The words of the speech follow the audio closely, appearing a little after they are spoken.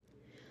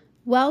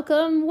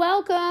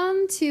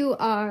Welcome to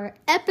our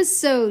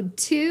episode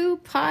 2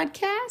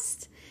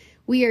 podcast.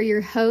 We are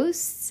your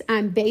hosts.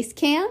 I'm Base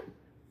Camp.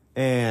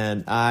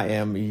 And I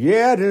am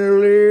Yadlexa.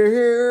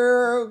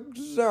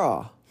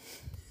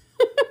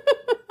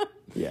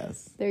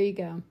 Yes. There you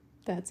go.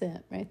 That's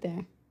it right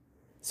there.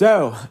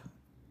 So,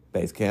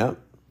 Base Camp.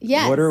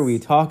 Yes. What are we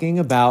talking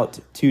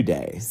about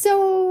today?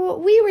 So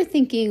we were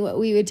thinking what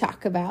we would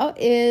talk about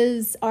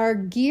is our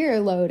gear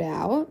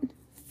loadout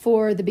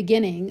for the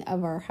beginning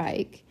of our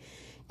hike.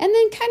 And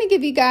then kind of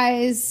give you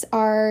guys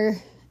our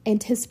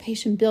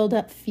anticipation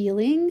build-up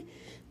feeling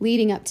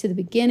leading up to the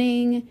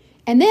beginning.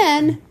 And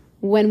then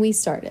when we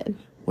started.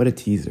 What a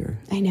teaser.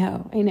 I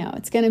know.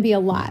 It's going to be a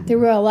lot. There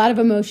were a lot of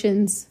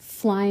emotions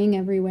flying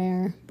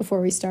everywhere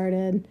before we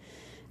started.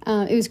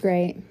 It was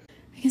great.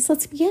 I guess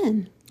let's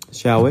begin.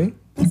 Shall we?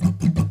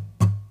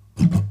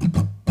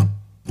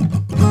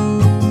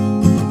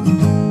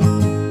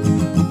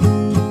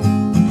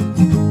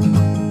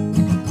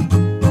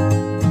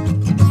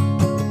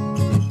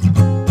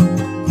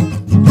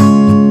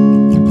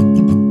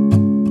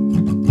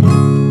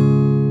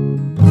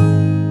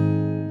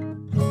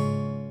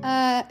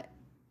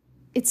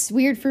 It's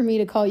weird for me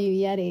to call you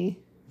Yeti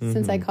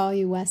since I call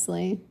you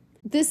Wesley.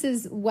 This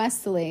is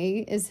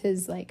Wesley is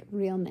his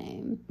real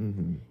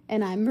name,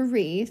 and I'm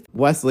Marie.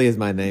 Wesley is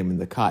my name in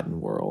the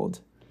cotton world.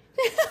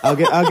 I'll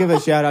give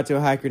a shout out to a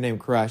hiker named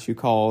Crest who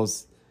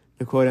calls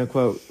the quote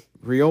unquote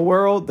real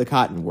world the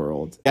cotton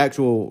world. The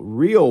actual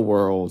real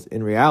world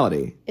in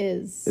reality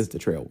is the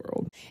trail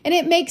world. And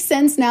it makes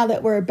sense now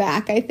that we're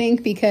back, I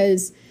think,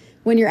 because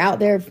when you're out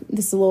there,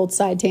 this is a little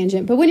side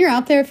tangent, but when you're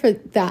out there for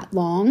that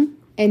long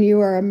and you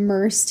are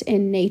immersed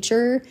in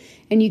nature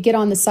and you get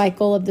on the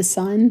cycle of the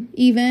sun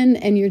even,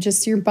 and your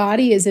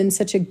body is in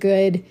such a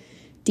good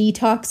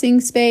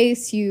detoxing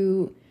space,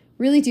 you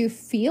really do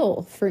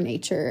feel for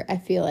nature. I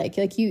feel like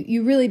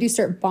you really do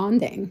start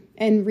bonding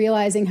and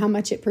realizing how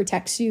much it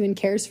protects you and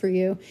cares for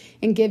you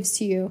and gives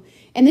to you.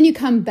 And then you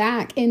come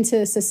back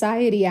into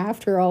society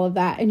after all of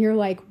that and you're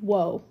like,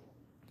 whoa,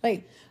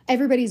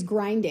 everybody's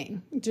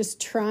grinding, just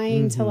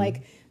trying to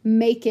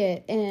make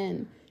it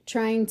and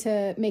trying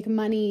to make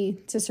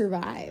money to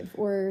survive,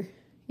 or,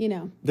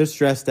 They're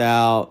stressed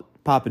out,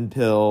 popping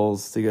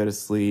pills to go to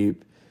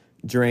sleep,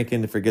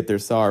 drinking to forget their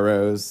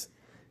sorrows.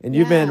 And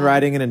you've been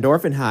riding an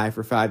endorphin high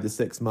for 5 to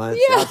 6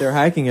 months out there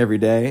hiking every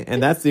day.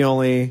 And that's the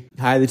only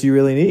high that you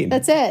really need.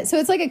 That's it. So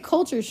it's like a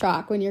culture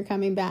shock when you're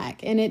coming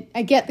back. And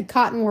I get the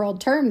cotton world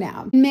term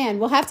now. Man,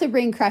 we'll have to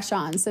bring Crush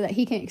on so that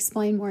he can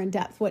explain more in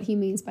depth what he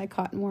means by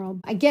cotton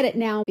world. I get it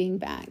now being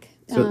back.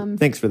 So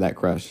thanks for that,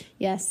 Crush.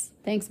 Yes.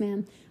 Thanks,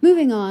 man.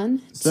 Moving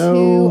on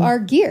to our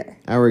gear.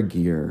 Our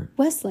gear.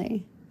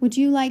 Wesley, would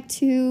you like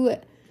to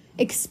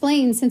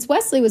explain, since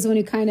Wesley was the one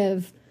who kind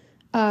of...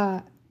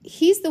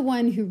 he's the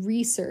one who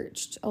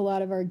researched a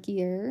lot of our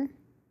gear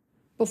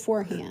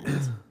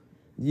beforehand.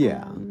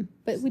 Yeah.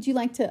 But would you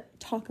like to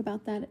talk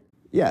about that?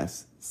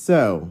 Yes.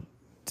 So,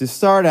 to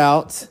start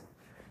out,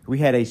 we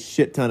had a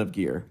shit ton of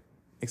gear.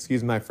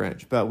 Excuse my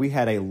French, but we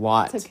had a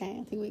lot. It's okay.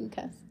 I think we can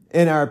cuss.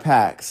 In our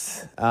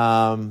packs.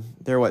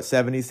 They're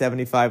 70,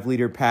 75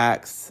 liter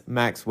packs,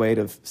 max weight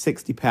of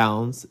 60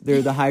 pounds.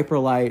 They're the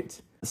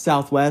Hyperlight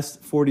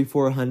Southwest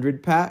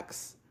 4400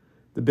 packs.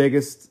 The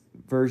biggest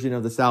version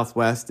of the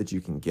Southwest that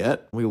you can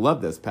get. We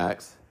love those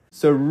packs.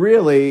 So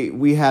really,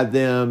 we had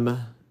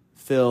them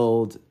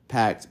filled,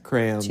 packed,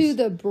 crammed. To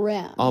the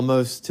brim.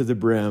 Almost to the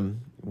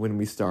brim when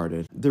we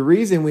started. The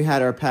reason we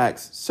had our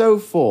packs so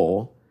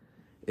full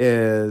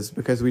is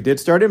because we did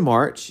start in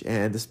March,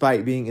 and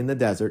despite being in the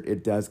desert,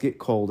 it does get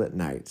cold at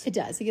night. It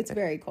does. It gets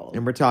very cold.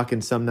 And we're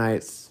talking some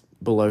nights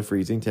below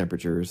freezing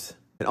temperatures.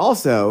 And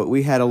also,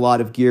 we had a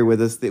lot of gear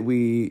with us that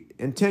we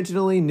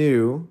intentionally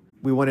knew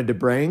we wanted to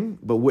bring,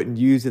 but wouldn't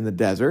use in the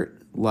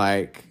desert.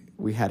 Like,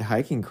 we had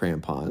hiking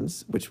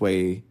crampons, which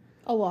weigh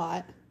a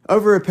lot.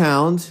 Over a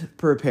pound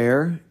per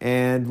pair.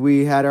 And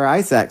we had our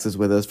ice axes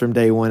with us from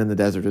day one in the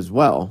desert as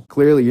well.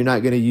 Clearly, you're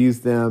not going to use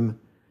them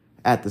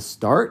at the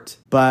start,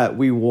 but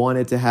we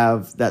wanted to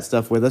have that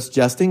stuff with us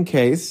just in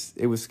case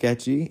it was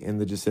sketchy in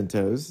the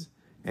Jacintos.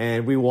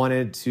 And we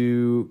wanted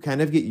to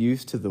kind of get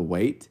used to the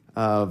weight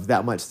of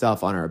that much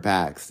stuff on our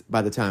backs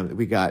by the time that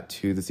we got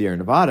to the Sierra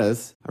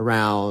Nevadas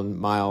around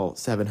mile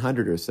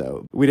 700 or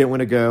so. We didn't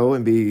want to go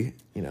and be,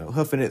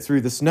 hoofing it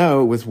through the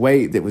snow with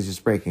weight that was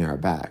just breaking our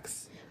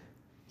backs.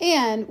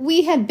 And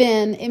we had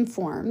been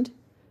informed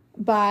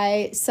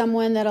by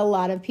someone that a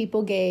lot of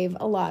people gave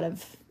a lot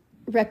of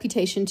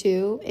reputation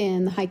to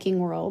in the hiking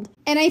world.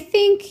 And I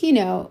think,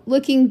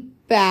 looking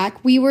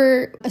back, we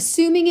were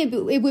assuming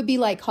it would be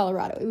like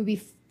Colorado. It would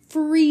be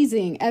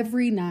freezing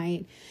every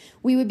night.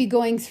 We would be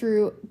going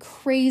through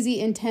crazy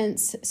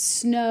intense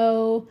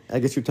snow. I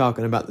guess you're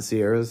talking about the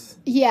Sierras.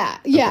 Yeah,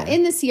 okay.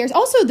 In the Sierras.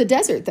 Also the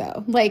desert,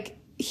 though.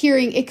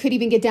 Hearing it could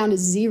even get down to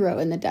 0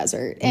 in the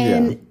desert.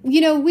 And,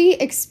 we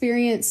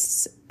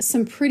experienced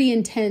some pretty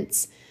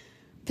intense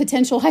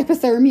potential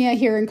hypothermia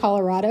here in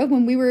Colorado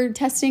when we were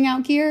testing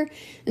out gear.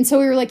 And so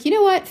we were like, you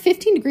know what?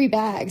 15-degree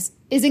bags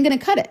isn't going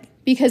to cut it,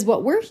 because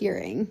what we're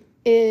hearing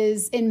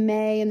is in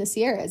May in the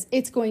Sierras.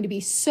 It's going to be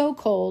so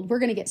cold. We're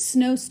going to get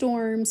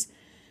snowstorms.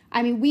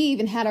 I mean, we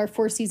even had our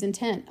 4-season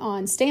tent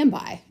on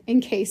standby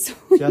in case.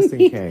 Just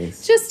in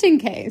case. Just in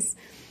case.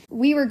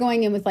 We were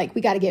going in with like,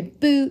 we got to get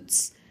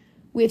boots.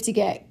 We have to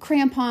get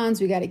crampons.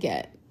 We got to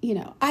get,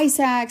 ice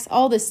axe,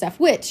 all this stuff,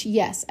 which,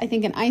 yes, I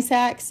think an ice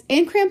axe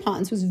and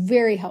crampons was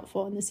very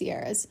helpful in the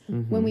Sierras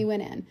when we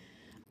went in.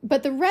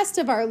 But the rest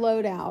of our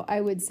loadout,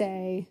 I would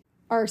say,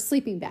 are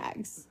sleeping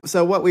bags.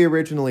 So what we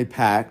originally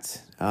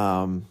packed,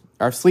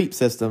 our sleep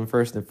system,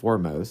 first and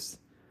foremost,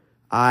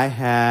 I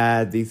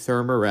had the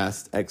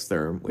Thermarest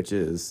X-Therm, which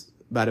is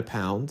about a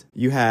pound.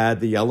 You had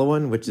the yellow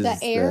one, which is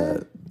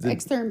the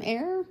X-Therm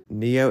Air?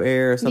 Neo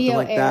Air or something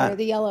like that.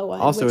 The yellow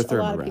one, also which a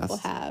lot of Thermarest. people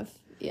have.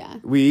 Yeah.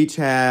 We each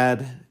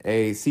had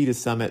a Sea to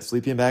Summit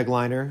sleeping bag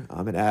liner.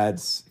 It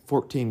adds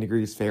 14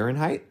 degrees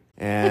Fahrenheit.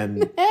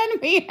 And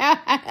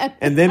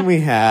then we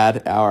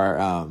had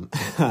our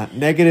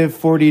negative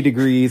 40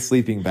 degree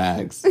sleeping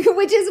bags.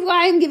 Which is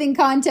why I'm giving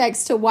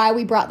context to why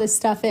we brought this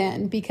stuff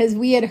in. Because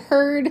we had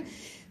heard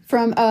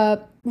from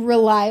a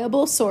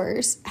reliable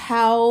source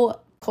how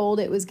cold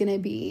it was going to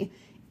be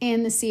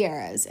in the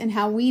Sierras. And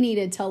how we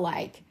needed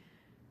to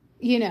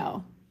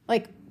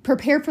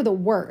prepare for the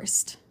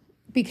worst.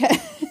 Because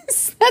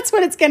that's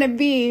what it's going to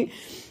be.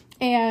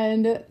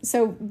 And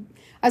so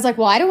I was like,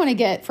 well, I don't want to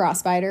get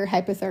frostbite or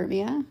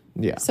hypothermia.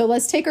 Yeah. So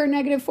let's take our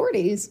negative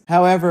 40s.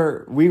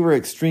 However, we were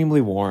extremely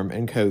warm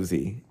and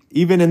cozy,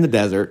 even in the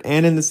desert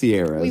and in the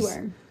Sierras. We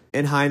were.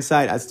 In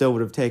hindsight, I still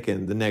would have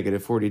taken the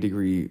negative 40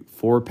 degree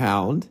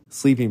 4-pound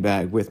sleeping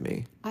bag with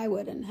me. I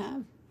wouldn't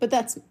have, but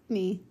that's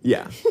me.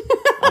 Yeah.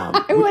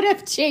 I would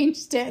have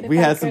changed it. We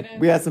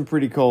had some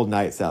pretty cold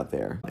nights out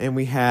there, and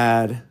we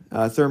had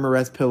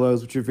Thermarest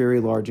pillows, which are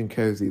very large and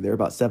cozy. They're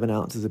about 7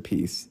 ounces a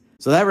piece.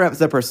 So that wraps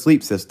up our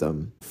sleep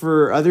system.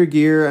 For other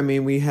gear, I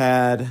mean, we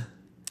had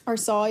our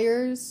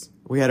Sawyers.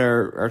 We had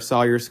our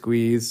Sawyer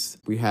squeeze.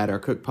 We had our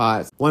cook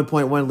pots,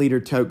 1.1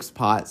 liter Tokes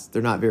pots.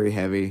 They're not very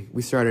heavy.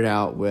 We started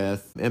out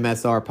with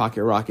MSR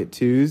Pocket Rocket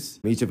 2s.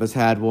 Each of us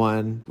had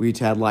one. We each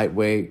had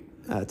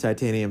lightweight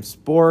titanium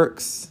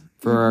sporks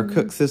for our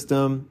cook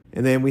system.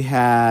 And then we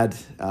had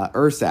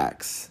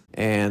Ursacks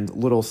and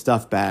little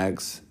stuff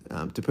bags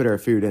to put our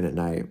food in at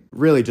night.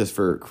 Really just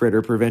for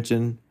critter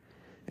prevention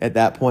at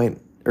that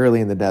point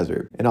early in the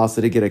desert. And also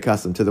to get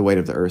accustomed to the weight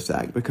of the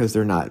Ursack because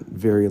they're not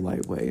very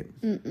lightweight.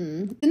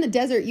 In the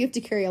desert, you have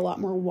to carry a lot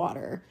more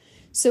water.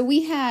 So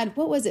we had,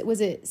 what was it?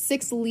 Was it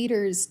 6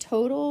 liters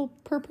total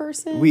per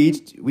person?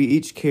 We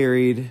each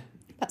carried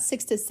about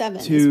 6 to 7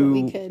 is what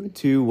we could.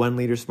 2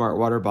 1-liter smart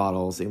water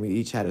bottles, and we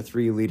each had a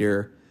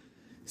 3-liter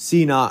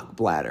CNOC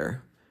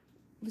bladder.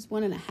 It was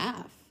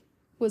 1.5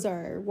 was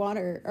our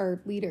water,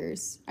 our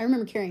liters. I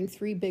remember carrying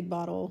 3 big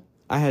bottle.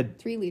 I had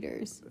 3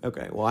 liters.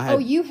 Okay, well I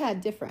had. You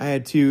had different. I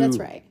had 2. That's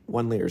right.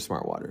 1-liter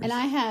smart waters, and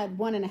I had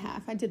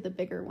 1.5. I did the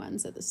bigger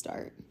ones at the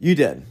start. You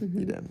did.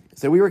 You did.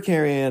 So we were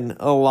carrying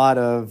a lot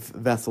of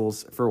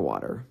vessels for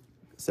water.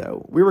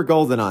 So we were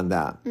golden on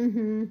that.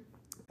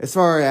 As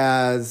far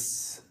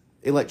as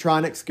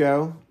electronics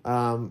go,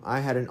 I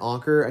had an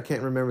Anker. I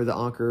can't remember the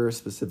Anker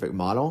specific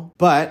model,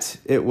 but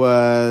it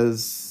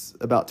was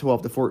about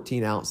 12 to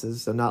 14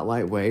 ounces, so not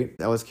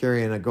lightweight. I was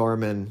carrying a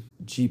Garmin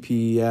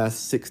GPS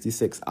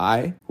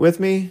 66i with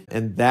me,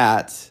 and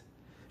that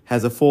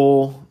has a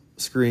full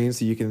screen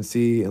so you can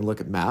see and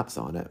look at maps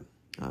on it,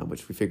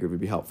 which we figured would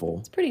be helpful.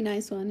 It's a pretty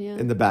nice one, yeah.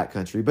 In the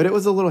backcountry, but it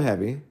was a little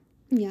heavy.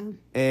 Yeah.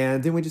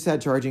 And then we just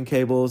had charging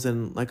cables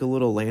and like a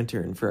little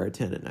lantern for our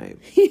tent at night.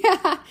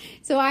 Yeah.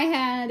 So I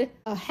had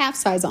a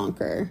half-size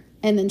Anker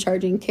and then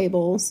charging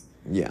cables.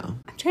 Yeah.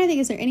 I'm trying to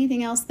think, is there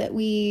anything else that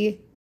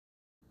we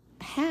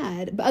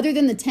had? But other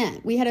than the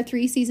tent, we had a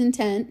 3-season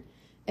tent.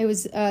 It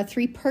was a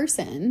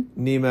 3-person.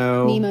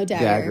 Nemo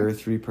Dagger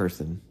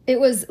 3-person. It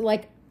was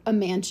like a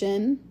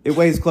mansion. It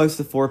weighs close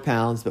to 4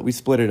 pounds, but we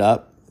split it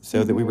up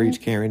so that we were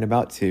each carrying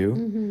about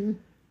 2.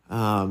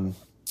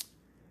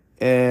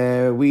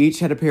 We each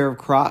had a pair of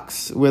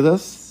Crocs with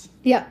us.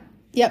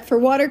 Yep, for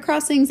water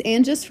crossings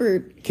and just for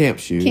camp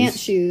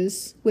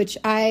shoes, which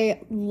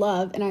I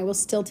love, and I will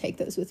still take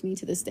those with me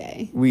to this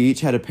day. We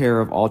each had a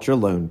pair of Ultra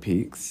Lone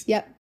Peaks.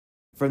 Yep.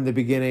 From the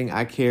beginning,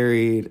 I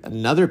carried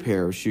another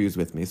pair of shoes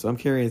with me, so I'm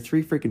carrying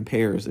 3 freaking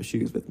pairs of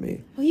shoes with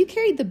me. Well, you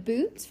carried the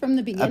boots from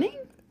the beginning?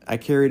 I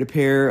carried a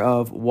pair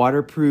of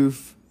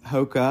waterproof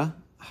Hoka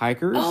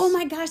hikers. Oh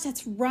my gosh,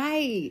 that's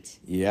right.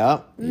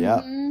 Yep.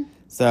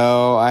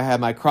 So I had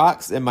my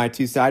Crocs in my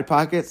 2 side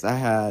pockets. I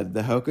had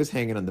the Hokas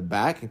hanging on the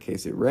back in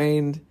case it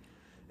rained.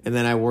 And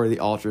then I wore the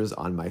Ultras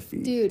on my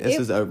feet. Dude, this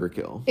is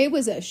overkill. It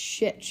was a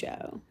shit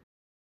show.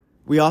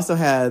 We also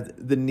had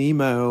the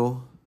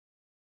Nemo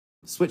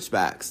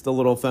switchbacks, the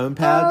little foam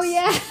pads. Oh,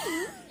 yeah.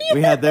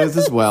 We had those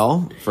as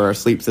well for our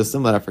sleep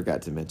system that I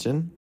forgot to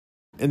mention.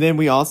 And then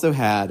we also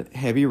had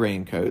heavy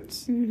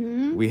raincoats.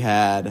 We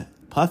had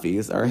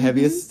puffies, our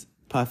heaviest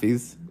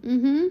puffies.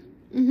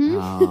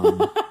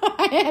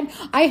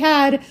 I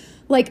had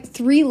like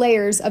 3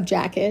 layers of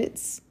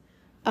jackets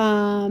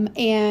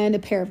and a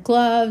pair of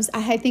gloves.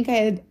 I think I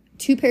had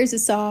 2 pairs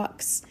of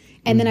socks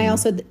And then I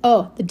also,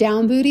 the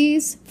down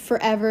booties,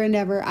 forever and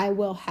ever, I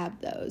will have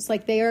those.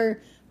 Like they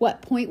are,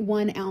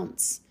 0.1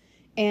 ounce.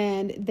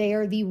 And they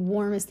are the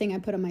warmest thing I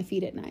put on my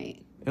feet at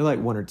night. They're like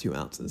 1 or 2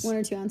 ounces. 1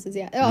 or 2 ounces,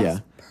 yeah. Oh, yeah.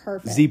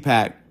 Perfect.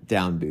 Z-Pack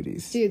down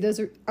booties. Dude, those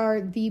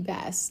are the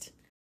best.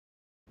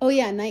 Oh,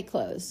 yeah, night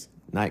clothes.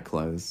 Night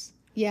clothes.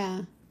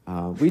 Yeah.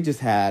 We just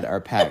had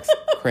our packs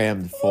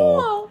crammed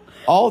full.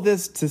 All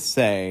this to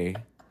say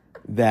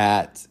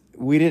that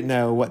we didn't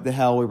know what the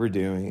hell we were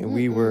doing. And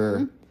we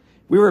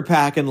were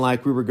packing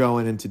like we were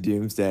going into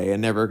doomsday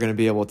and never going to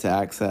be able to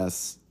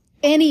access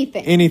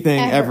anything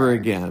ever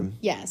again.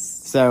 Yes.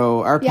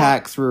 So our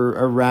packs were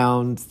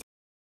around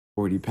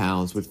 40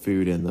 pounds with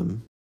food in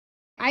them.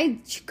 I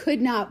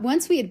could not,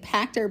 once we had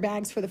packed our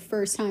bags for the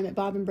first time at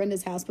Bob and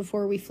Brenda's house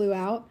before we flew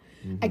out,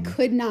 I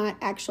could not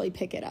actually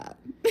pick it up.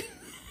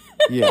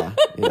 Yeah.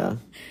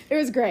 It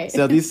was great.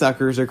 So these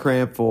suckers are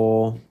crammed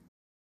full.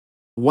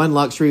 One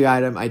luxury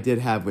item I did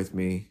have with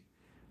me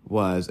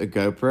was a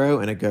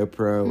GoPro and a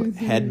GoPro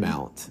head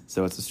mount.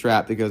 So it's a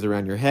strap that goes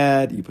around your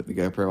head. You put the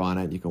GoPro on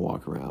it and you can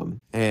walk around.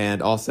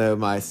 And also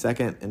my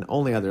second and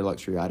only other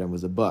luxury item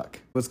was a book.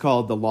 It was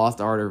called The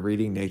Lost Art of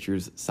Reading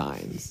Nature's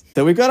Signs.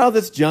 So we got all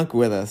this junk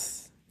with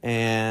us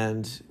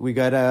and we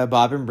go to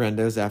Bob and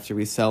Brenda's after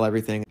we sell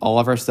everything. All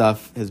of our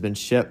stuff has been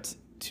shipped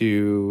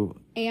to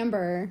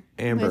Amber,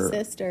 my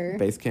sister.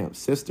 Base Camp's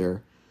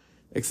sister,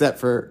 except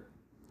for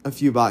a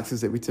few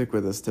boxes that we took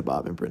with us to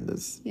Bob and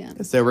Brenda's. Yeah.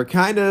 So we're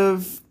kind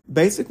of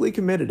basically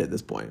committed at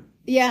this point.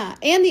 Yeah.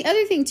 And the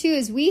other thing, too,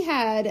 is we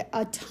had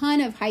a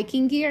ton of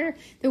hiking gear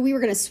that we were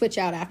going to switch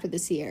out after the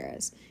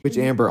Sierras. Which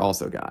Amber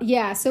also got.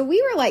 Yeah. So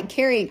we were like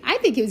carrying, I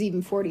think it was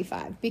even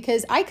 45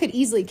 because I could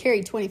easily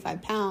carry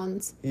 25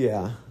 pounds.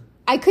 Yeah.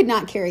 I could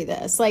not carry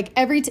this. Like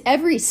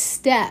every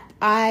step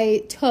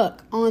I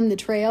took on the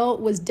trail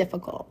was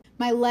difficult.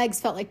 My legs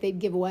felt like they'd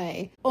give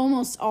away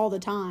almost all the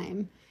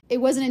time. It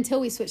wasn't until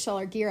we switched all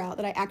our gear out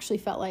that I actually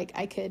felt like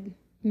I could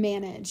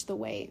manage the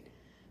weight.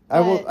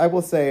 I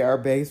will say our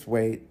base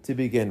weight to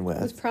begin with.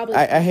 Was probably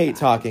I hate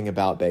talking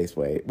about base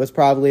weight. Was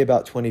probably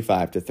about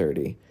 25 to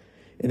 30.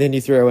 And then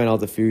you throw in all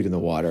the food and the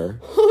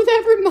water. Oh,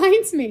 that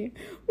reminds me.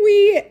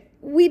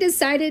 We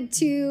decided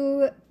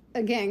to,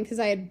 again, because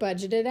I had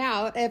budgeted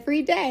out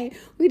every day,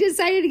 we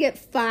decided to get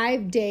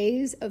 5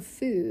 days of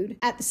food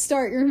at the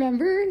start, you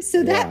remember?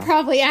 So that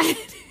probably added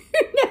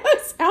who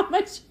knows how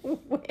much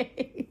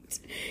weight.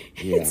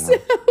 Yeah. So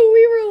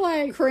we were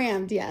like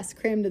crammed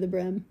to the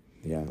brim.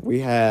 Yeah,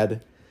 we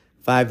had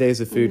 5 days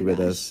of food with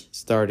us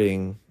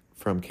starting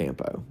from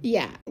Campo.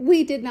 Yeah,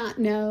 we did not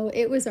know.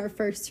 It was our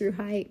first through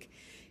hike.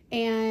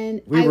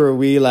 And we were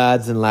wee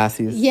lads and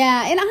lassies.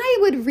 Yeah, and I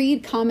would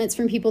read comments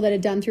from people that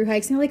had done through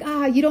hikes, and they're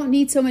like, you don't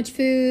need so much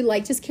food.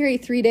 Like, just carry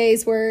 3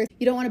 days worth.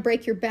 You don't want to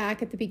break your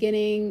back at the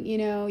beginning. You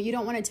know, you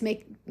don't want it to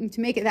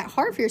make it that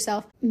hard for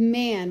yourself.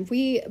 Man,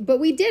 but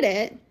we did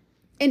it.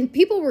 And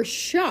people were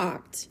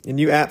shocked. And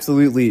you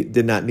absolutely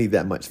did not need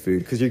that much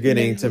food because you're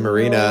getting to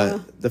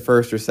Marina the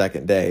first or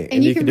second day.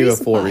 And you can do a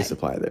full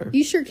resupply there.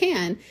 You sure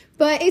can.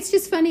 But it's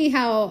just funny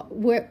how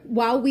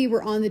while we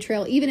were on the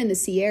trail, even in the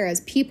Sierras,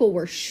 people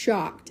were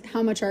shocked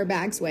how much our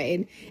bags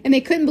weighed. And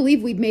they couldn't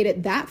believe we'd made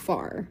it that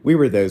far. We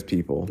were those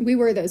people. And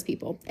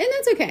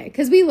that's okay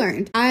because we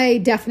learned. I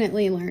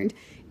definitely learned.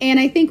 And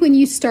I think when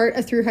you start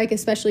a through hike,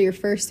 especially your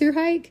first through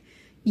hike,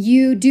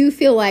 you do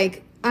feel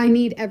like, I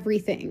need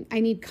everything. I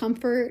need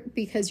comfort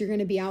because you're going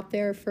to be out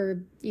there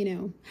for,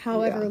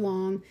 however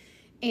long.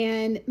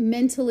 And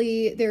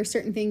mentally, there are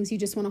certain things you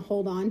just want to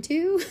hold on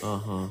to.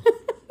 Uh-huh.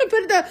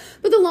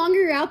 but the longer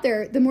you're out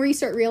there, the more you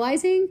start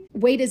realizing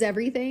weight is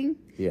everything.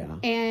 Yeah.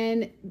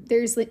 And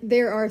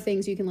there are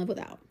things you can live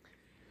without.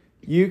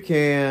 You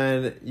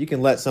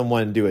can let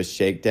someone do a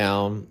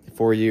shakedown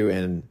for you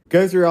and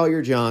go through all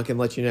your junk and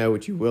let you know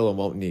what you will and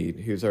won't need,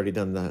 who's already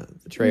done the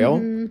trail.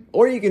 Mm-hmm.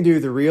 Or you can do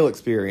the real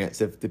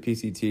experience if the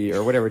PCT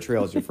or whatever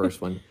trail is your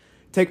first one.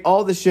 Take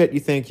all the shit you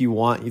think you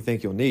want, you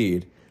think you'll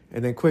need,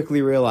 and then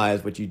quickly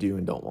realize what you do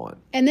and don't want.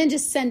 And then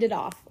just send it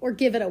off or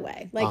give it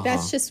away. Like,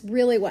 that's just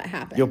really what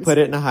happens. You'll put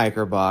it in a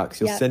hiker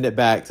box. You'll send it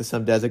back to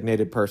some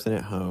designated person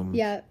at home.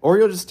 Yeah. Or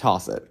you'll just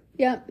toss it.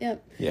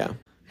 Yep. Yeah.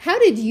 How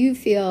did you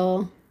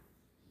feel,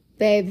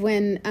 babe,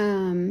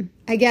 when,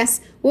 I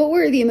guess, what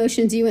were the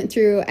emotions you went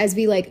through as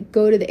we,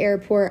 go to the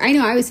airport? I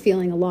know I was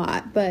feeling a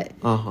lot, but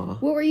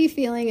what were you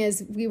feeling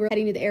as we were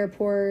heading to the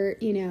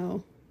airport,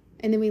 and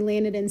then we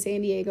landed in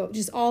San Diego?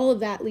 Just all of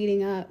that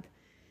leading up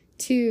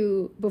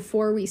to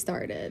before we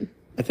started.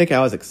 I think I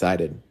was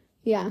excited.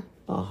 Yeah.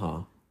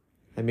 I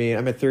mean,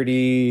 I'm a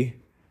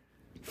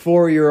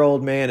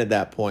 34-year-old man at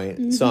that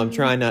point, so I'm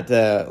trying not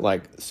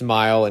to,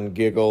 smile and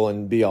giggle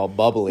and be all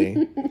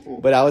bubbly.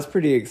 But I was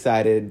pretty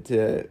excited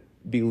to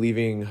be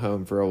leaving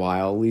home for a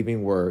while,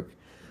 leaving work,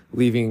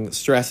 leaving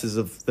stresses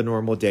of the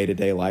normal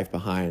day-to-day life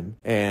behind,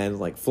 and,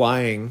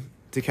 flying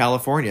to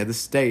California, the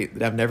state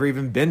that I've never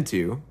even been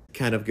to,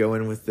 kind of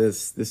going with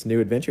this new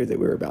adventure that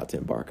we were about to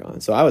embark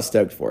on. So I was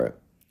stoked for it.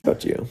 How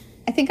about you?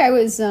 I think I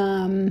was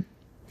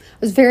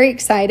very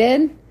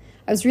excited.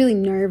 I was really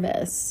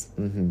nervous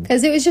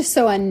because it was just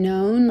so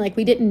unknown. Like,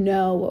 we didn't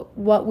know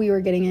what we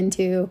were getting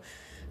into.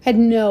 Had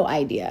no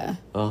idea.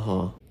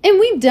 And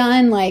we've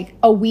done like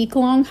a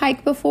week-long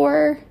hike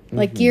before,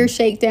 like gear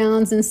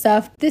shakedowns and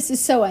stuff. This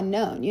is so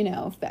unknown, you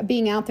know,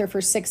 being out there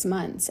for 6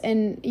 months,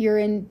 and you're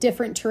in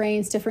different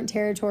terrains, different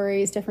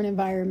territories, different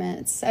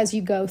environments as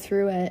you go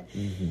through it.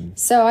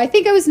 So I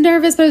think I was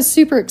nervous, but I was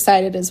super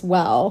excited as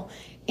well.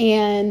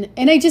 And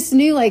I just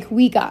knew, like,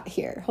 we got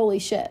here. Holy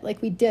shit.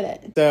 Like, we did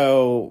it.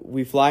 So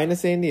we fly into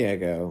San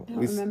Diego.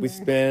 Remember. We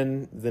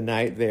spend the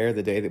night there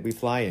the day that we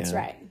fly in. That's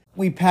right.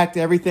 We packed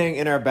everything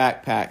in our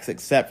backpacks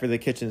except for the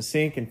kitchen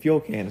sink and fuel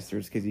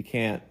canisters because you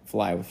can't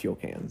fly with fuel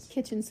cans.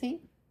 Kitchen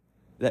sink?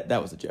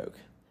 That was a joke.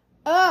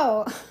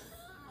 Oh.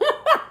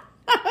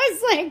 I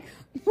was like,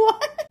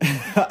 what?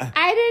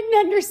 I didn't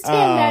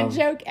understand that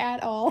joke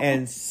at all.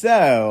 And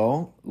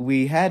so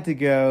we had to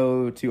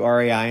go to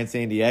REI in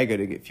San Diego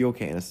to get fuel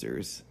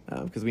canisters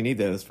because we need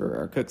those for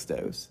our cook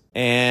stoves.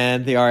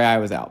 And the REI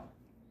was out.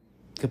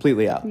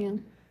 Completely out.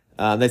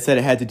 Yeah. They said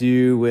it had to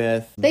do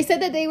with... They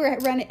said that they were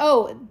running...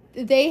 Oh,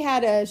 they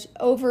had a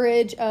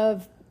overage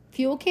of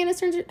fuel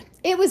canisters.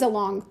 It was a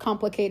long,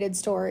 complicated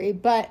story,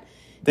 but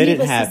they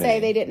needless didn't have to say, any.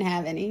 they didn't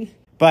have any.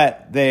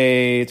 But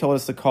they told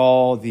us to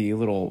call the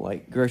little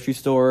like grocery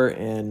store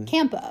in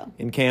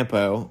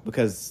Campo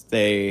because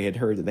they had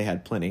heard that they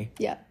had plenty.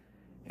 Yeah.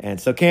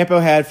 And so Campo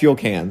had fuel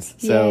cans.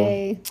 So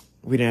Yay.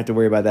 we didn't have to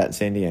worry about that in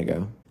San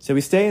Diego. So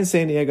we stay in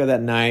San Diego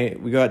that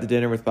night. We go out to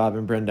dinner with Bob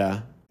and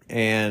Brenda.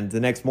 And the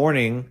next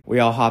morning, we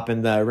all hop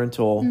in the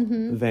rental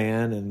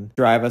van and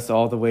drive us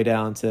all the way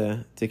down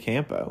to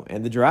Campo.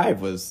 And the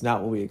drive was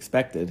not what we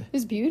expected. It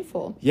was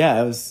beautiful.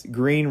 Yeah, it was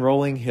green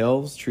rolling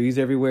hills, trees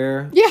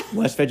everywhere. Yeah.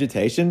 Less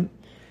vegetation.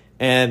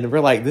 And we're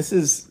like, this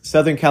is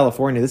Southern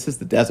California. This is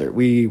the desert.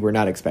 We were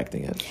not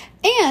expecting it.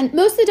 And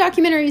most of the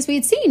documentaries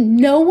we'd seen,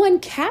 no one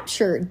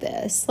captured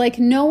this. Like,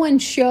 no one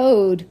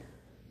showed,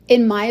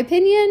 in my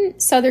opinion,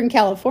 Southern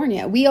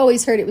California. We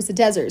always heard it was a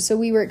desert, so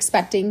we were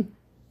expecting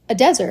a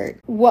desert.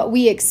 What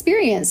we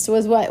experienced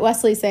was what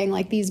Wesley's saying,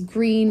 like these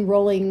green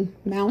rolling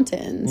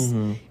mountains.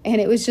 And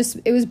it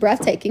was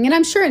breathtaking. And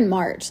I'm sure in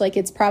March, like,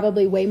 it's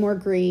probably way more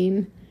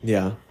green.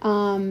 Yeah.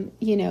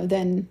 You know,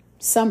 than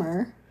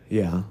summer.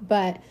 Yeah.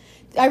 But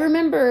I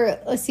remember,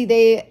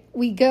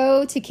 we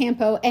go to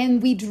Campo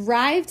and we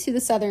drive to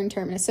the southern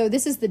terminus. So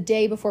this is the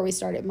day before we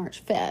started,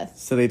 March 5th.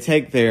 So they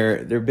take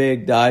their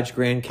big Dodge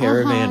Grand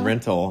Caravan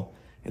rental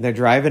and they're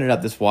driving it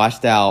up this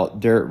washed out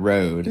dirt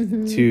road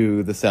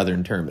to the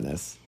southern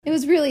terminus. It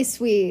was really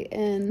sweet.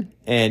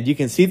 And you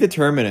can see the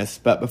terminus,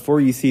 but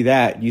before you see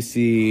that, you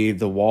see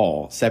the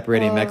wall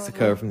separating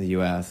Mexico from the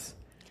U.S.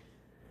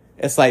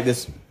 It's like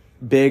this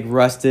big,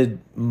 rusted,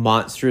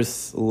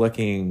 monstrous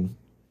looking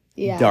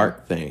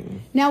dark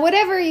thing. Now,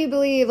 whatever you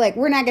believe, like,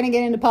 we're not going to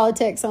get into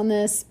politics on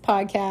this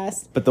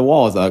podcast. But the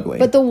wall is ugly.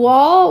 But the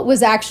wall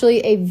was actually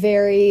a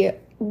very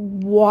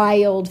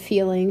wild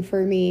feeling for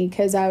me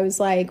because I was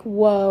like,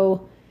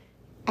 whoa.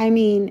 I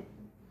mean,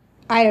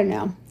 I don't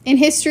know. In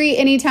history,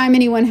 anytime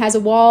anyone has a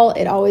wall,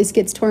 it always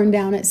gets torn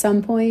down at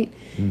some point.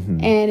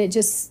 And it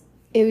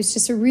was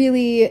just a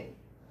really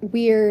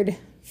weird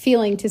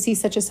feeling to see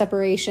such a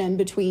separation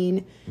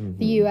between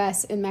the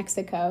U.S. and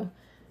Mexico.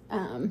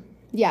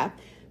 Yeah.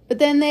 But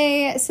then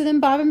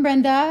Bob and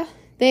Brenda,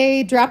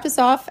 they dropped us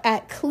off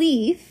at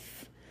Cleef.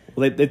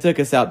 Well, they took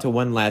us out to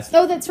one last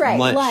that's right.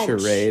 lunch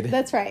charade.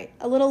 That's right.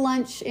 A little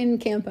lunch in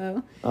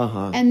Campo.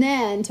 And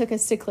then took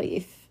us to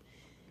Cleef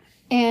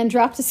and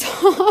dropped us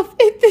off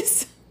at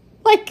this,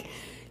 like,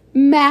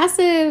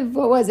 massive,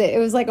 what was it? It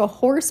was like a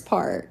horse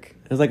park.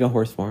 It was like a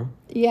horse farm.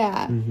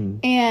 Yeah.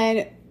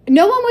 And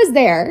no one was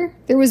there.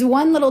 There was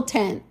one little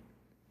tent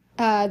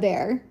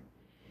there.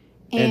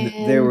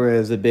 And there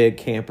was a big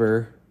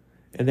camper.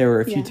 And there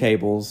were a few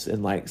tables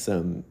and like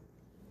some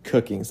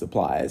cooking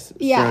supplies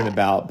thrown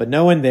about, but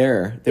no one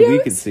there that we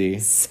could see.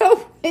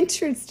 So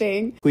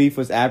interesting. Cleef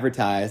was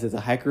advertised as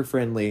a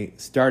hiker-friendly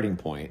starting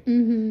point.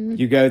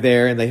 You go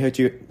there and they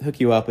hook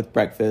you up with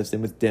breakfast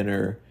and with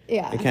dinner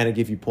and kind of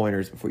give you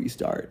pointers before you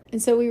start.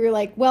 And so we were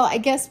like, well, I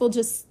guess we'll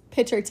just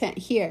pitch our tent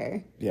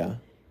here. Yeah.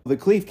 The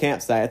Cleef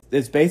campsite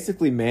is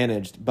basically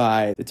managed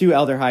by the two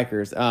elder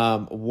hikers.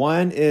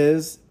 One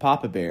is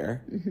Papa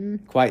Bear,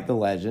 quite the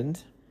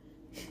legend.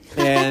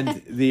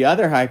 And the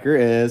other hiker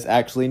is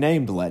actually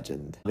named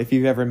Legend. If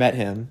you've ever met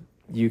him,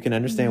 you can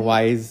understand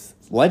why he's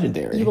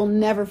legendary. You will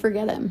never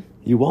forget him.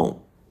 You won't.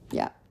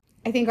 Yeah.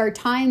 I think our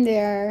time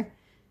there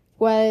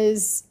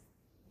was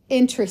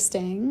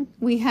interesting.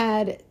 We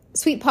had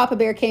Sweet Papa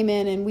Bear came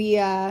in and we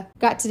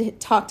got to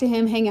talk to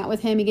him, hang out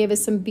with him. He gave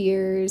us some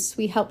beers.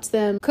 We helped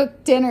them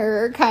cook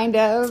dinner, kind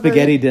of.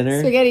 Spaghetti dinner.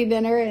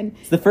 And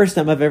it's the first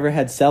time I've ever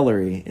had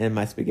celery in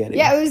my spaghetti.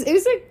 Yeah,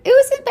 it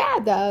wasn't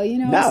bad though, you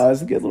know. No, it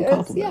was a good little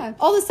compliment. Yeah.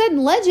 All of a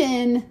sudden,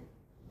 Legend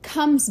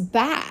comes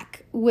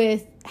back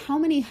with how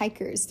many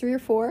hikers? 3 or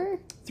 4?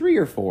 3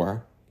 or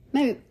 4.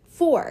 Maybe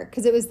 4,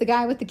 because it was the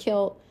guy with the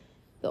kilt,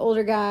 the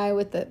older guy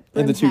with the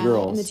and the 2 hat,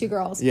 girls. and the 2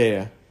 girls.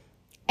 Yeah.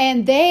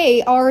 And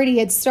they already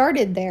had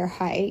started their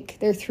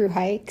through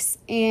hikes,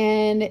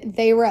 and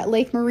they were at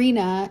Lake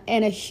Marina,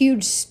 and a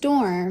huge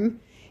storm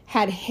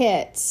had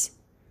hit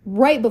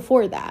right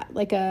before that,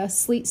 like a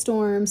sleet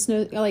storm,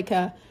 snow, like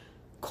a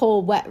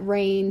cold, wet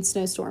rain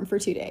snowstorm for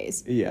 2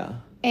 days. Yeah.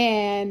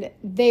 And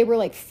they were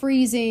like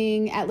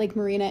freezing at Lake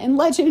Marina, and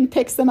Legend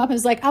picks them up and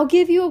is like, I'll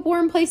give you a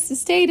warm place to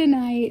stay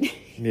tonight.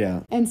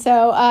 Yeah. And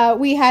so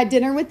we had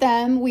dinner with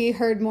them. We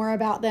heard more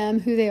about them,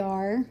 who they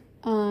are.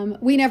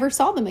 We never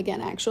saw them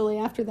again, actually,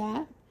 after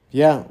that.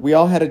 Yeah, we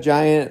all had a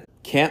giant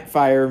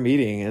campfire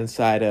meeting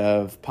inside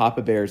of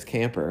Papa Bear's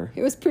camper.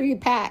 It was pretty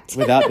packed.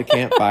 Without the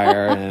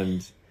campfire.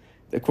 And,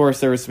 of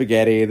course, there was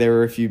spaghetti. There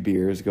were a few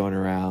beers going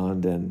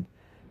around. And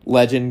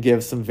Legend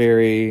gives some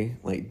very,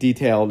 like,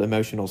 detailed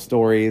emotional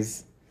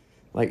stories,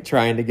 like,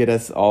 trying to get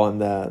us all in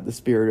the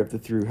spirit of the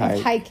through hike.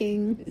 Of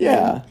hiking.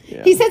 Yeah.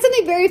 He said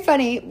something very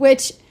funny,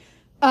 which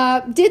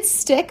did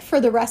stick for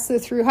the rest of the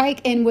through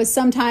hike and was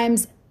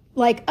sometimes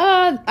like,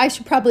 I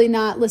should probably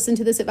not listen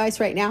to this advice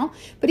right now.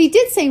 But he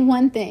did say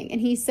one thing, and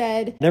he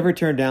said, never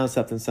turn down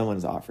something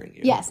someone's offering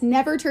you. Yes,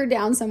 never turn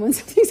down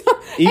something's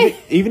offering.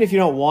 Even if you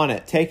don't want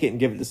it, take it and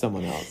give it to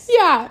someone else.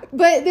 Yeah,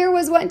 but there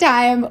was one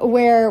time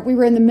where we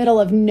were in the middle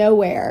of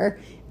nowhere,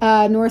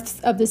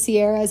 north of the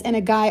Sierras, and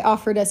a guy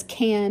offered us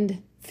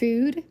canned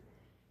food,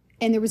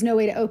 and there was no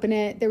way to open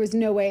it. There was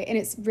no way, and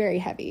it's very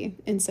heavy,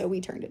 and so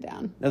we turned it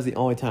down. That was the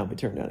only time we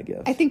turned down a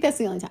gift. I think that's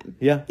the only time.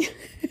 Yeah.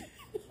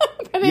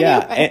 Yeah,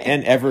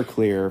 and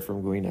Everclear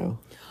from Guino.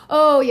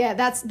 Oh, yeah,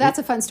 that's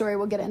a fun story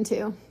we'll get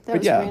into. That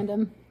was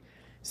random.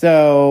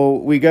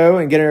 So we go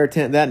and get in our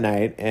tent that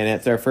night, and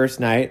it's our first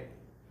night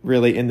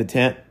really in the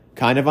tent,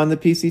 kind of on the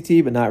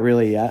PCT, but not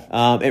really yet.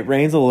 It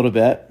rains a little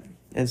bit,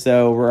 and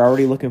so we're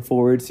already looking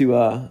forward to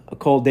a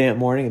cold, damp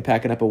morning and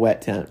packing up a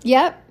wet tent.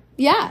 Yep.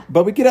 Yeah.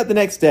 But we get up the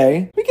next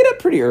day. We get up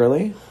pretty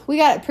early. We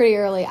got up pretty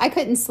early. I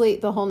couldn't sleep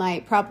the whole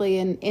night, probably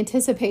in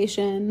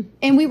anticipation.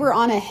 And we were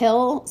on a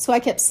hill, so I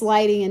kept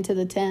sliding into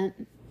the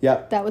tent.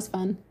 Yep. That was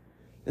fun.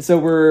 So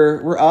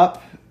we're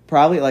up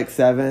probably at like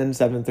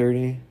 7:30.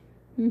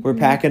 Mm-hmm. We're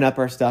packing up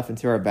our stuff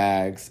into our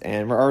bags,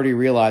 and we're already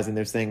realizing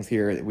there's things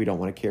here that we don't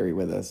want to carry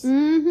with us.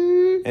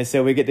 Mm-hmm. And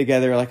so we get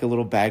together like a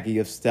little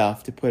baggie of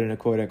stuff to put in a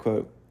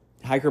quote-unquote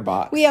hiker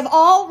box. We have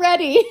all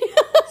ready.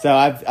 So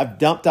I've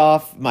dumped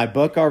off my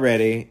book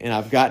already, and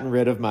I've gotten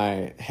rid of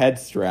my head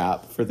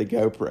strap for the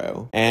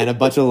GoPro and a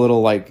bunch of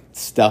little like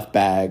stuff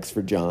bags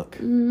for junk.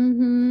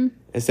 Mm-hmm.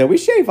 And so we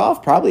shave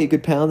off probably a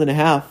good 1.5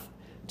 pounds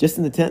just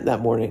in the tent that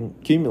morning,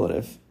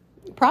 cumulative.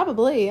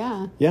 Probably,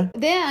 yeah. Yeah.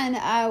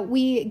 Then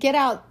we get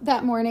out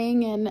that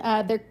morning,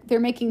 and they're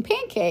making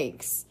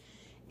pancakes,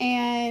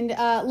 and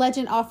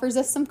Legend offers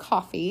us some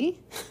coffee.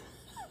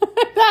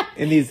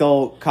 In these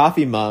old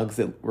coffee mugs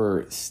that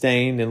were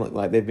stained and look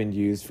like they've been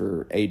used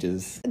for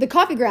ages. The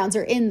coffee grounds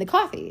are in the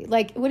coffee.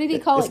 Like, what did he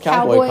call it?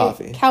 Cowboy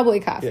coffee.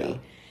 Cowboy coffee. Yeah.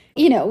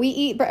 You know, we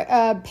eat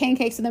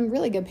pancakes with them,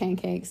 really good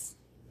pancakes.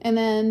 And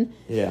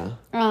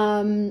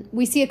then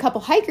we see a couple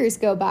hikers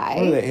go by.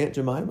 What are they, Aunt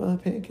Jemima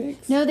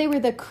pancakes? No, they were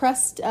the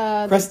Crest.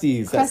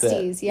 Crusties.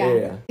 Crusties,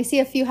 yeah. We see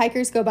a few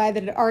hikers go by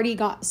that had already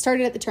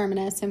started at the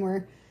terminus and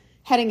were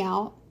heading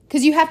out.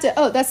 Because you have to,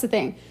 that's the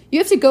thing. You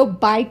have to go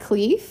by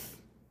Cleef.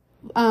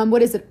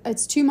 What is it?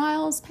 It's 2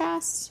 miles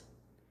past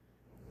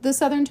the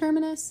southern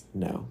terminus?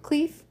 No.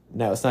 Cleef?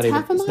 No, it's not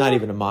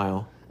even a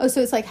mile. Oh,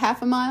 so it's like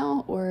half a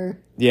mile, or?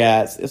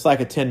 Yeah, it's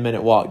like a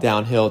 10-minute walk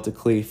downhill to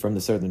Cleef from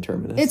the southern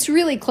terminus. It's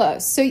really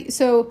close.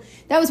 So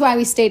that was why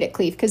we stayed at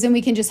Cleef, because then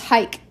we can just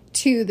hike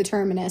to the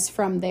terminus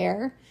from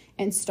there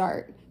and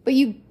start. But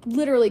you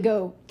literally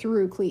go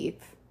through Cleef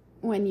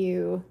when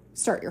you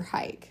start your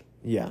hike.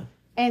 Yeah.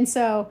 And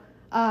so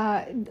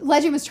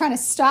Legend was trying to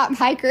stop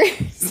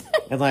hikers.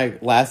 And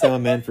like lasso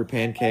them in for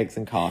pancakes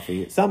and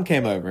coffee. Some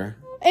came over.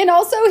 And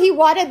also he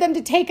wanted them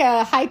to take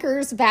a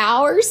hiker's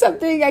vow or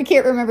something. I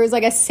can't remember. It was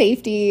like a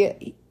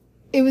safety.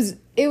 It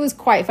was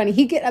quite funny.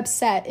 He'd get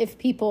upset if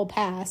people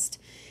passed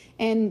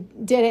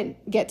and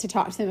didn't get to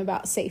talk to them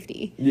about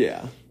safety.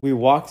 Yeah. We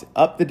walked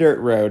up the dirt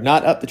road,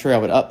 not up the trail,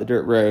 but up the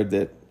dirt road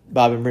that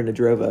Bob and Brenda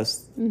drove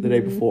us the day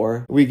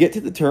before. We get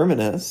to the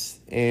terminus,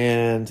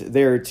 and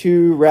there are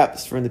 2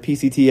 reps from the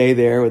PCTA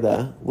there with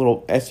a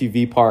little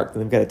SUV parked,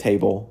 and they've got a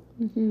table.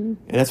 Mm-hmm. And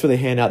that's where they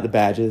hand out the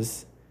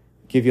badges,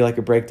 give you like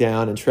a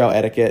breakdown and trail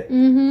etiquette,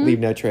 leave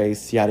no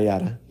trace, yada,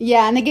 yada.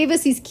 Yeah, and they gave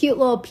us these cute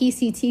little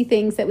PCT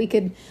things that we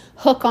could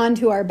hook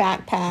onto our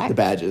backpack. The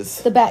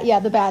badges. The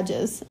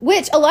badges.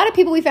 Which a lot of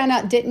people we found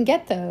out didn't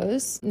get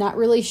those. Not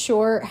really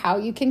sure how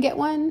you can get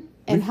one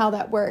and how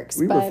that works.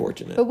 We were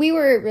fortunate. But we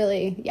were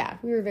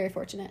very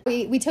fortunate.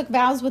 We took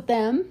vows with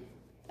them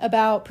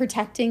about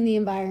protecting the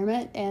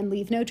environment and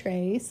leave no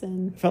trace.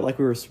 And Felt like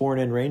we were sworn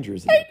in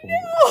rangers at that point.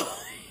 I know.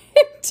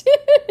 It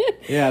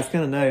did. Yeah, it's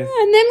kind of nice.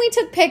 And then we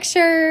took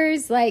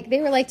pictures. Like,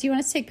 they were like, do you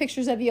want us to take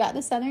pictures of you at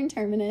the southern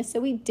terminus? So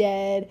we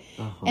did.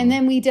 Uh-huh. And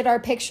then we did our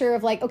picture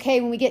of like,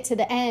 okay, when we get to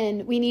the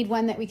end, we need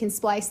one that we can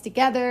splice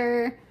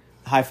together.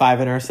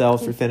 High-fiving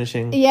ourselves for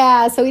finishing.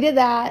 Yeah, so we did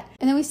that.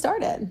 And then we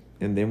started.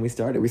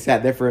 We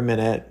sat there for a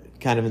minute,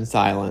 kind of in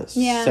silence,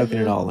 Yeah. soaking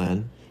it all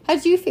in. How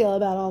did you feel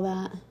about all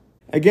that?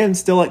 Again,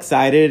 still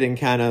excited and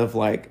kind of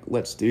like,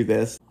 let's do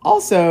this.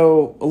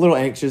 Also, a little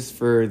anxious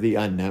for the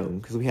unknown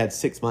because we had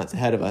 6 months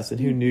ahead of us and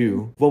who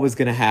knew what was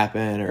going to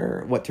happen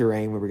or what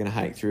terrain we were going to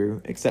hike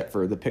through, except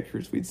for the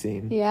pictures we'd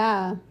seen.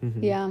 Yeah.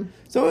 Mm-hmm. Yeah.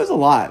 So it was a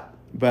lot,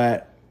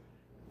 but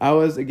I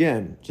was,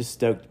 again, just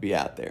stoked to be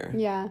out there.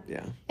 Yeah.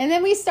 Yeah. And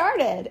then we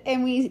started,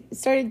 and we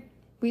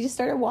just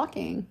started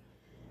walking.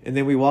 And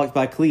then we walked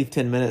by Cleef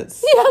 10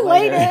 minutes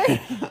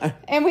later.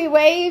 And we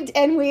waved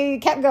and we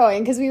kept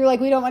going because we were like,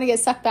 we don't want to get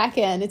sucked back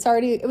in. It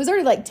was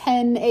already like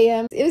 10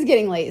 a.m. It was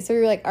getting late. So we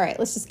were like, all right,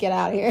 let's just get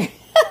out of here.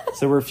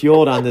 So we're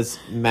fueled on this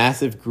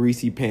massive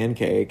greasy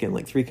pancake and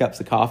like 3 cups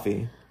of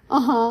coffee.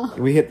 Uh-huh.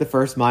 We hit the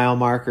first mile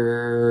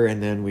marker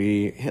and then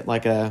we hit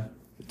like a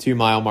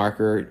 2-mile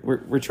marker.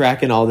 We're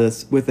tracking all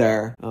this with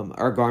our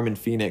Garmin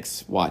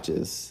Phoenix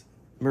watches.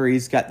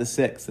 Marie's got the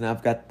 6 and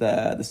I've got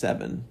the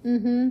 7.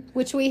 Mm-hmm.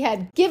 Which we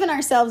had given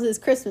ourselves as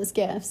Christmas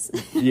gifts.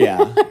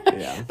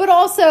 Yeah. But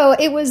also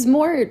it was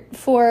more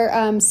for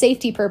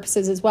safety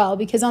purposes as well,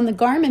 because on the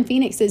Garmin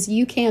Phoenixes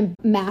you can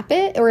map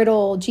it or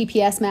it'll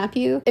GPS map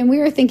you. And we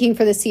were thinking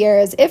for the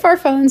Sierras, if our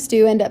phones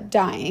do end up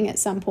dying at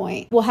some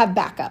point, we'll have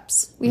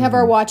backups. We have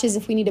our watches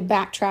if we need to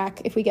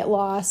backtrack, if we get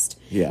lost.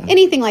 Yeah.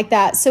 Anything like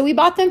that. So we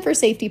bought them for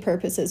safety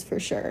purposes for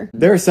sure.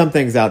 There are some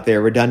things out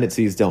there,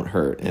 redundancies don't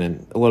hurt,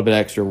 and a little bit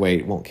extra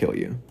weight won't kill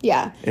you.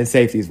 Yeah. And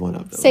safety is one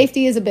of them.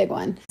 Safety is a big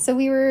one. So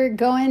we were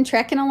going,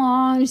 trekking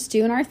along, just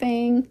doing our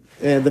thing.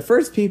 And the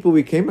first people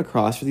we came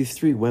across were these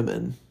 3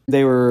 women.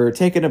 They were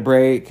taking a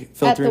break,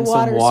 filtering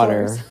some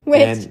water. Source.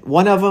 And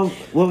one of them,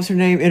 what was her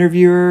name?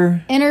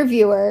 Interviewer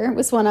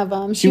was one of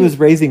them. She was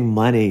raising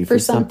money for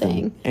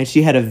something. And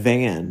she had a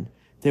van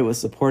that was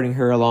supporting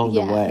her along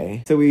the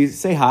way. So we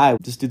say hi,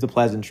 just do the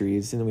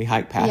pleasantries, and then we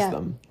hike past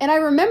them. And I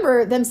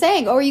remember them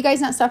saying, oh, are you guys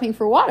not stopping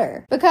for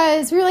water?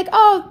 Because we were like,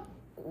 oh,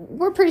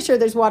 we're pretty sure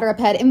there's water up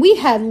ahead. And we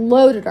had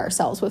loaded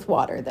ourselves with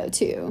water, though,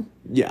 too.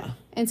 Yeah.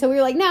 And so we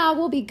were like, nah,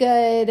 we'll be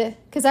good.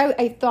 Because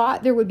I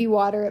thought there would be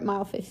water at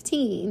mile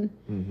 15.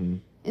 Mm-hmm.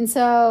 And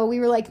so we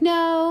were like,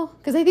 no.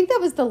 Because I think that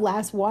was the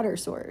last water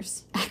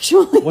source,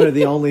 actually. One of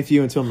the only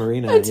few until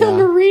Marina.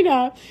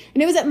 Marina.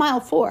 And it was at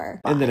mile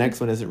 4. And the next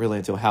one isn't really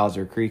until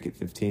Hauser Creek at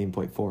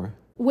 15.4.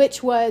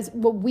 Which was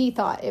what we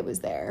thought it was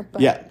there.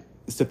 But yeah.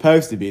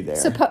 Supposed to be there.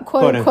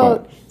 Quote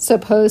unquote.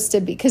 Supposed to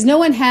be. Because no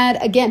one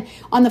had, again,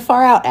 on the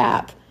Far Out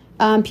app,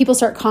 people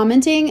start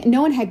commenting.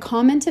 No one had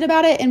commented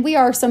about it. And we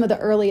are some of the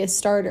earliest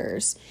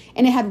starters.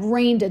 And it had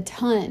rained a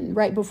ton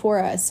right before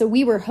us. So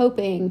we were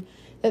hoping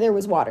that there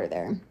was water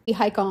there. We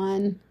hike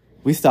on.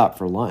 We stopped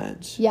for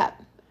lunch.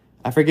 Yep.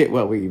 I forget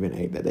what we even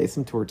ate that day.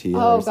 Some tortillas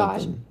or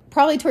something. Gosh.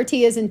 Probably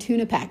tortillas and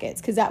tuna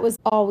packets, because that was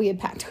all we had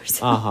packed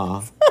ourselves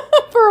Uh-huh.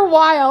 for a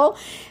while.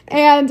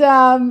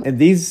 And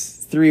these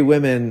 3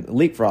 women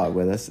leapfrog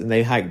with us, and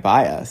they hike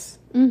by us.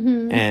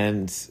 Mm-hmm.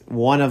 And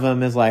one of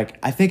them is like,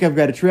 I think I've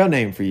got a trail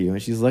name for you.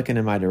 And she's looking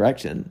in my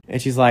direction.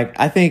 And she's like,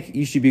 I think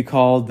you should be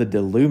called the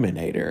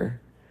Deluminator.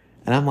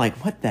 And I'm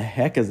like, what the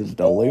heck is a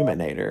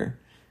Deluminator?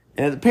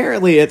 And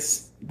apparently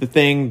it's the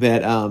thing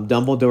that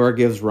Dumbledore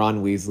gives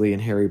Ron Weasley in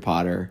Harry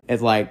Potter.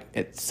 It's like,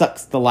 it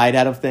sucks the light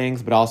out of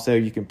things, but also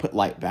you can put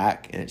light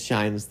back and it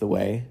shines the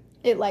way.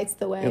 it lights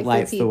the way. It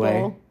lights the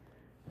way.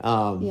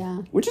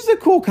 Which is a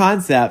cool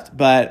concept,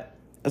 but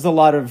there's a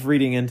lot of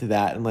reading into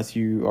that unless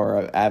you are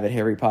an avid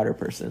Harry Potter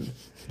person.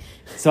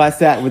 So I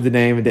sat with the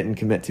name and didn't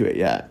commit to it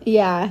yet.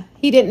 Yeah,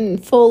 he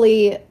didn't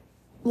fully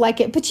like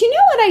it. But you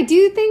know what I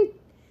do think?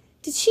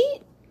 Did she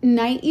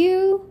knight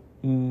you?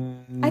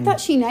 I thought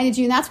she knighted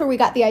you, and that's where we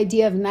got the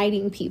idea of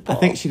knighting people. I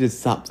think she did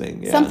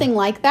something. Yeah. Something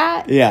like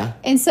that. Yeah.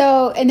 And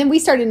then we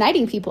started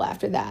knighting people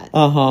after that.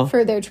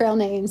 For their trail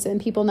names,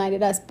 and people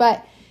knighted us.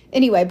 But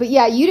anyway,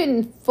 yeah, you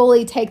didn't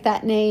fully take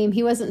that name.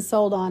 He wasn't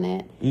sold on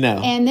it.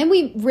 No. And then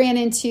we ran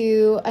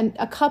into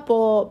a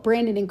couple,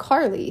 Brandon and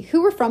Carly,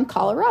 who were from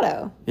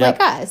Colorado, like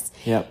us.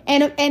 Yep.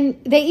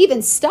 And they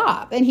even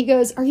stop. And he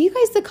goes, "Are you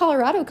guys the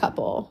Colorado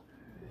couple?"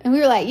 And we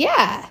were like,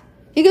 "Yeah."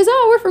 He goes,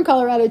 "Oh, we're from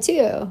Colorado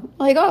too." I'm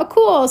like, "Oh,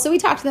 cool." So we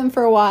talked to them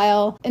for a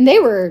while, and they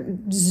were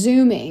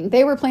zooming.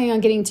 They were planning on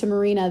getting to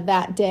Marina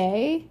that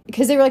day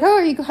because they were like,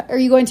 "Oh, are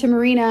you going to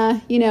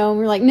Marina?" You know, and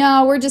we're like,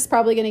 "No, we're just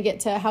probably going to get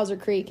to Hauser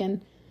Creek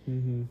and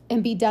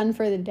be done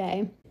for the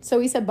day." So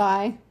we said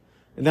bye.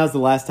 And that was the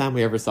last time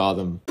we ever saw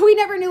them. We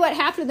never knew what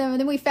happened to them, and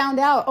then we found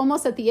out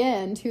almost at the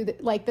end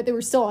that they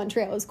were still on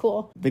trail. It was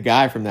cool. The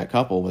guy from that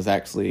couple was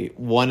actually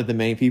one of the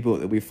main people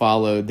that we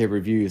followed their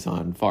reviews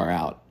on Far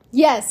Out.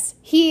 Yes,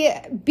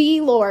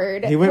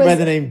 B-Lord. He went by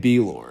the name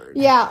B-Lord.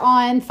 Yeah,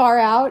 on Far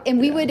Out.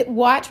 And we would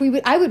watch,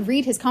 I would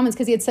read his comments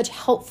because he had such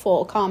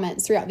helpful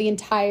comments throughout the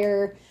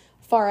entire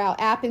Far Out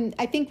app. And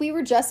I think we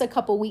were just a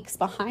couple weeks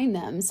behind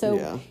them.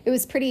 So it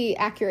was pretty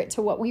accurate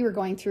to what we were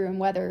going through and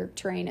weather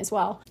terrain as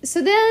well.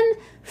 So then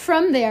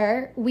from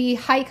there, we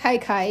hike,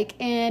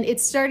 and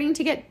it's starting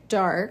to get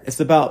dark. It's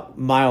about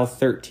mile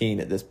 13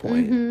 at this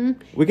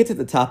point. We get to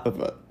the top of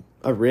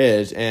a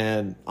ridge,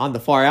 and on the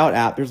Far Out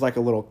app there's like a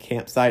little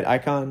campsite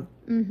icon,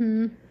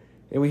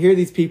 And we hear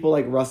these people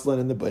like rustling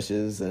in the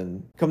bushes,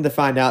 and come to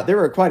find out there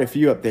were quite a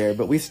few up there,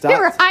 but we stopped. They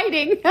were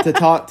hiding. To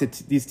talk to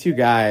these two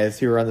guys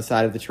who were on the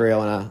side of the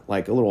trail in a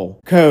little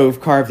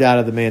cove carved out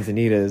of the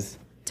manzanitas.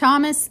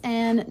 Thomas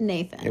and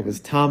Nathan. It was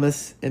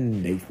Thomas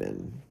and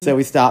Nathan. So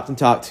we stopped and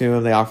talked to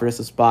them. They offered us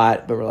a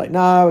spot, but we're like,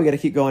 no, we got to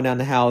keep going down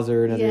to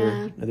Hauser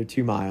another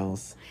 2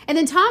 miles. And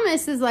then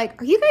Thomas is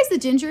like, are you guys the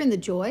Ginger and the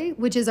Joy?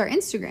 Which is our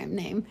Instagram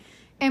name.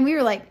 And we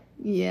were like,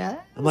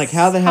 yeah. I'm like,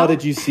 how the hell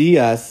did you see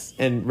us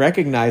and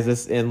recognize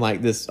us in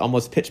like this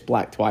almost pitch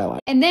black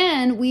twilight? And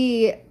then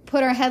we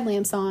put our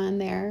headlamps on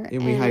there.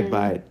 And we hiked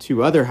by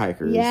 2 other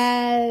hikers.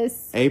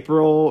 Yes.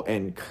 April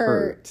and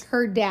Kurt.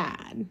 Her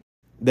dad.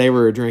 They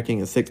were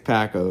drinking a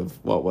 6-pack of,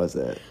 what was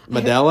it?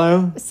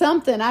 Modelo?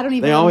 Something. I don't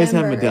even remember. They always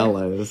have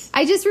Modelos.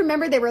 I just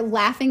remember they were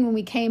laughing when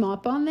we came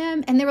up on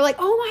them. And they were like,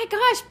 oh my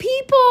gosh,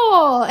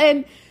 people.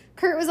 And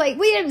Kurt was like,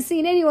 we haven't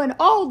seen anyone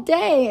all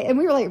day. And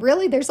we were like,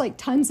 really? There's like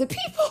tons of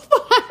people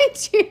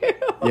behind you.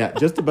 Yeah,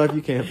 just above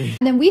you camping.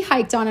 And then we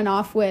hiked on and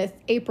off with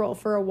April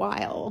for a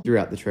while.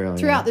 Throughout the trail.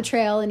 The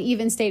trail, and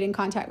even stayed in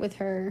contact with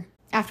her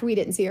after we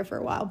didn't see her for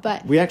a while.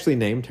 But we actually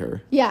named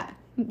her. Yeah.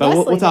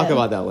 But we'll talk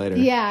about that later.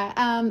 Yeah.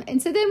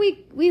 And so then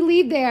we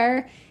leave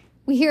there.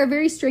 We hear a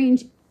very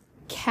strange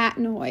cat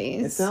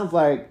noise. It sounds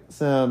like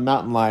some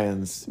mountain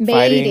lions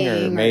fighting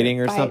or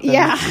mating or something.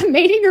 Yeah,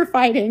 mating or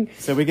fighting.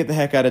 So we get the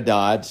heck out of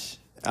Dodge,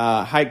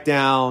 hike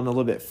down a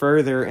little bit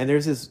further, and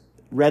there's this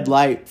red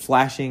light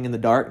flashing in the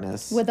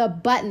darkness. With a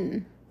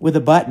button.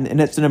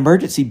 And it's an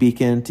emergency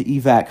beacon to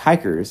evac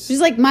hikers. She's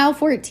like mile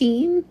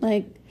 14.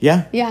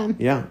 Yeah.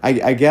 Yeah.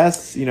 I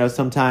guess,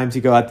 sometimes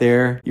you go out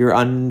there, you're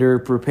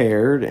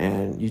underprepared,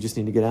 and you just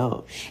need to get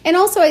out. And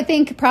also, I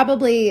think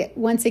probably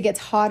once it gets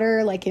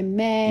hotter, like in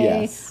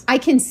May, yes. I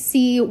can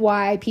see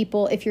why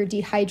people, if you're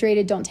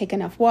dehydrated, don't take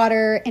enough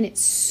water, and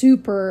it's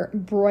super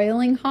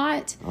broiling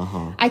hot.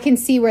 I can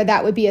see where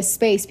that would be a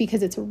space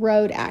because it's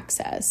road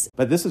access.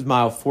 But this is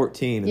mile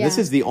 14, and this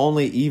is the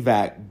only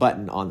evac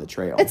button on the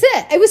trail. That's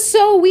it. It was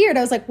so weird.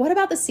 I was like, what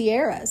about the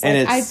Sierras?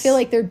 And I feel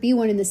like there'd be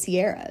one in the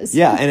Sierras.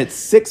 Yeah, and it's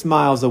 6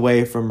 miles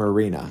away from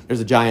Marina. There's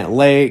a giant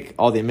lake,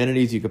 all the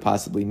amenities you could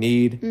possibly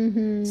need.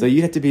 Mm-hmm. So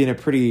you'd have to be in a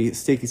pretty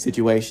sticky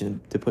situation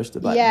to push the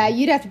button. Yeah,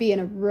 you'd have to be in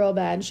a real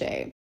bad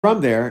shape.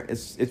 From there,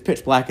 it's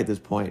pitch black at this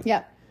point.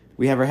 Yep.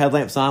 We have our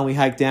headlamps on. We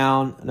hike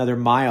down another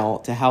mile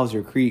to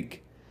Hauser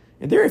Creek.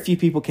 And there are a few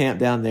people camped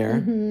down there.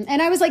 Mm-hmm.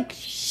 And I was like,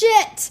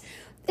 shit,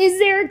 is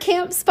there a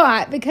camp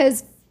spot?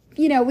 Because,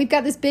 we've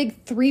got this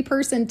big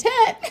 3-person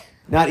tent.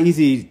 Not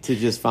easy to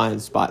just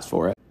find spots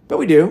for it. But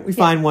we do. We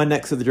find one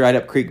next to the dried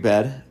up creek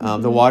bed.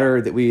 The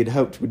water that we had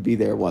hoped would be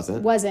there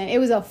wasn't. It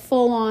was a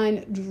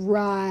full-on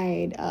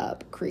dried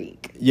up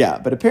creek. Yeah,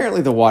 but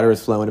apparently the water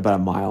is flowing about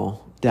a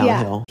mile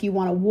downhill. Yeah, if you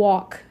want to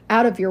walk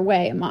out of your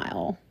way a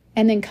mile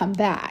and then come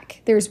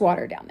back, there's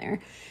water down there.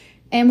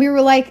 And we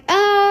were like,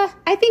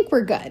 I think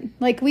we're good.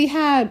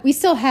 We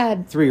still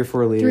had 3 or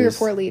 4 liters. 3 or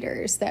 4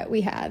 liters that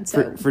we had.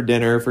 So. For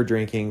dinner, for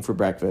drinking, for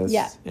breakfast.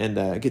 Yeah.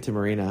 And get to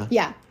Marina.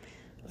 Yeah.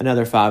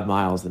 Another 5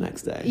 miles the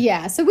next day.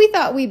 Yeah, so we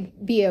thought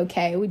we'd be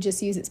okay. We'd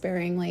just use it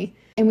sparingly.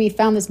 And we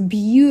found this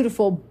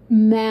beautiful,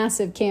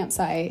 massive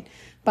campsite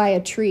by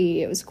a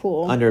tree. It was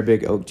cool. Under a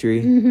big oak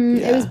tree. Mm-hmm.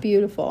 Yeah. It was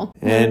beautiful.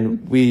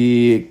 And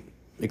we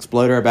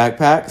explode our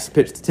backpacks,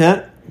 pitch the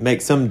tent,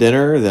 make some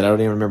dinner that I don't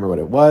even remember what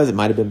it was. It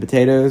might have been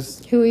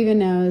potatoes. Who even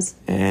knows?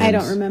 And I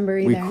don't remember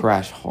either. We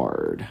crashed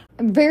hard.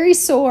 Very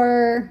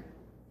sore,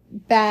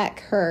 back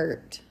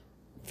hurt,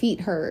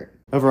 feet hurt.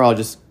 Overall,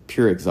 just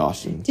pure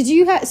exhaustion. Did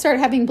you start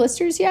having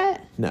blisters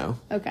yet? No.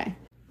 Okay.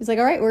 It's like,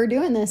 all right, we're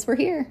doing this. We're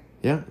here.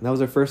 Yeah, that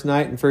was our first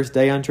night and first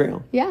day on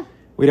trail. Yeah.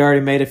 We'd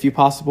already made a few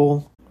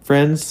possible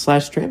friends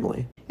 /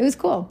 family. It was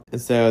cool. And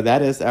so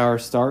that is our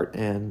start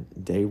and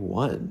day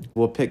 1.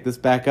 We'll pick this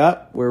back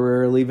up where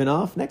we're leaving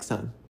off next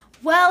time.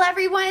 Well,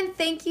 everyone,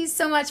 thank you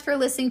so much for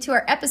listening to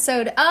our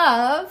episode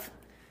of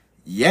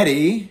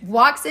Yeti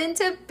Walks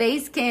into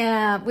Base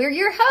Camp. We're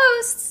your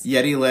hosts.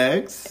 Yeti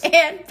Legs.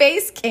 And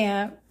Base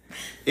Camp.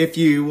 If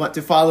you want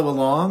to follow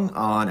along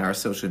on our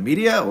social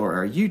media or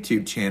our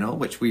YouTube channel,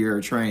 which we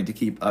are trying to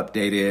keep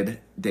updated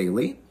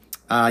daily,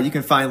 you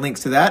can find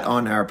links to that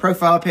on our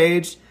profile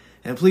page.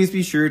 And please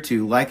be sure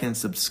to like and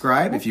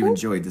subscribe if you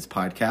enjoyed this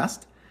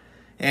podcast.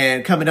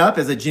 And coming up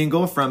is a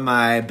jingle from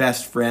my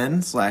best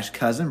friend /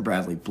 cousin,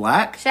 Bradley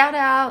Black. Shout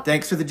out.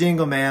 Thanks for the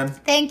jingle, man.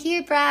 Thank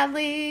you,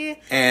 Bradley.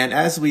 And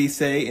as we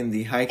say in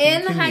the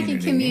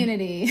hiking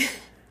community,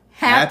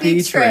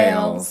 happy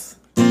trails.